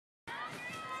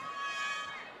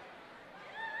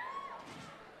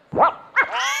Get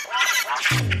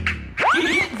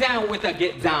down with a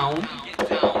get down.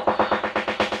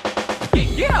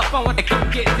 Get up, I wanna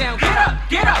get down.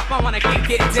 Get up, I wanna get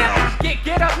down.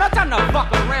 Get up, no time to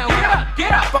fuck around.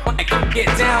 Get up, I wanna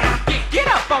get down. Get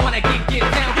up, I wanna get down.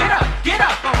 Get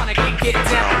up, I wanna get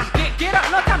down. Get up,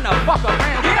 no time to fuck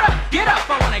around. Get up,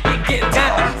 I wanna get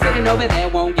down. Sitting over there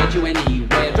won't get you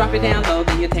anywhere. Drop it down low,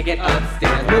 then you take it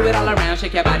upstairs. Move it all around,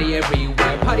 shake your body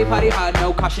everywhere. Party hard,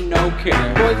 no caution, no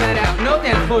care. Boys night out, no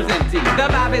dance floor's empty. The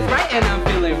vibe is right and I'm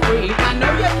feeling free. I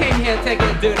know you came here to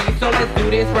get dirty, so let's do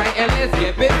this right and let's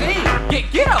get busy.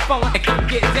 Get up, I wanna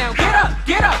get down.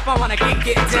 Get up, I wanna get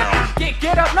down.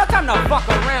 Get up, no time to fuck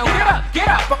around. Get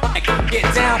up, I wanna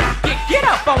get down. Get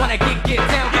up, I wanna get down.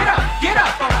 Get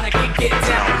up, I wanna get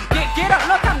down. Get up,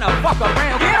 no time to fuck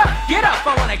around. Get up,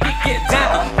 I wanna get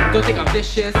down. Don't think I'm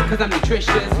vicious, cause I'm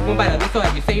nutritious. One bite of this will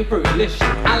have you saying fruitlicious.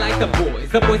 I like the boys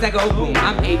that go boom.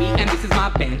 I'm AB and this is my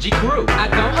Benji crew. I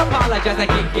don't apologize, I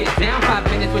get down. 5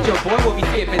 minutes with your boy, we'll be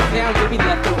skipping down. You'll be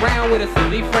left around with a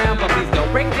silly frown, but please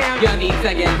don't break down. Your need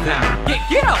to get down.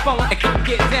 Get up, I wanna get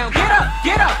down. Get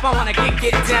up, I wanna get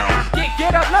down.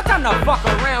 Get up, no time to fuck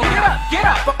around. Get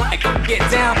up, I wanna get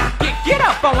down. Get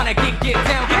up, I wanna get down.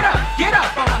 Get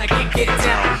up, I wanna get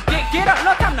down. Get up,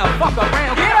 no time to fuck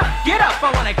around. Get up,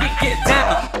 I wanna get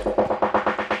down.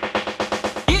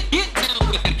 Get down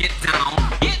with the get down.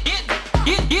 Get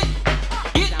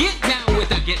down with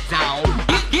the get down.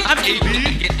 I'm AB,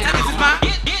 and this is my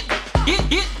get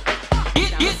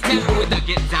down with the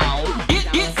get down.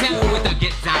 Get down with the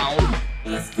get down.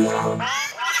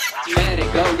 Let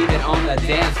it go, leave it on the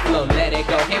dance floor. Let it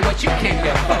go, hey, what you came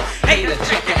here for? Hey, to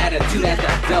check your attitude at the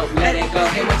dope. Let it go,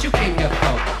 hey, what you came here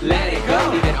for? Let it go,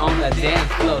 leave it on the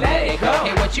dance floor. Let it go,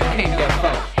 hey, what you came here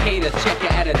for? Hey, to check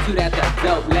your attitude at the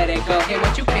dope. Let it go, hey,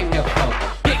 what you came here for?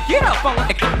 Get up, I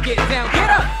wanna get down.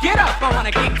 Get up, I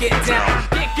wanna get down.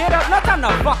 Get up, no time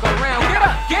to fuck around.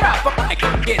 Get up, I wanna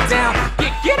get down.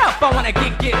 Get up, I wanna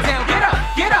get down. Get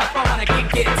up, I wanna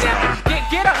get down.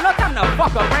 Get up, no time to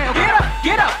fuck around.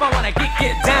 Get up, I wanna get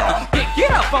down.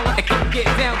 Get up, I wanna get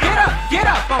down. Get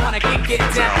up, I wanna get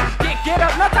down. Get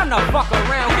up, no time to fuck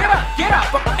around. Get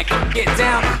up, I wanna get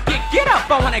down. Get up,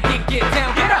 I wanna get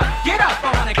down. Get up,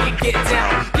 I wanna get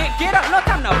down. Get up, no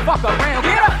time to fuck around.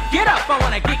 Get up, I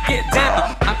wanna get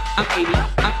down. I'm 80,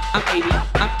 I'm 80,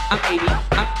 I'm 80,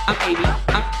 I'm 80,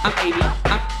 I'm 80,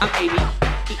 I'm 80,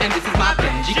 and this is my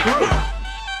Benji crew.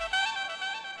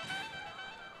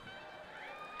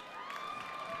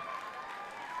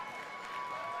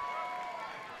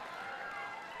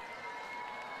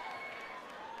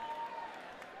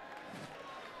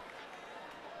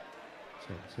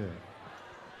 Check.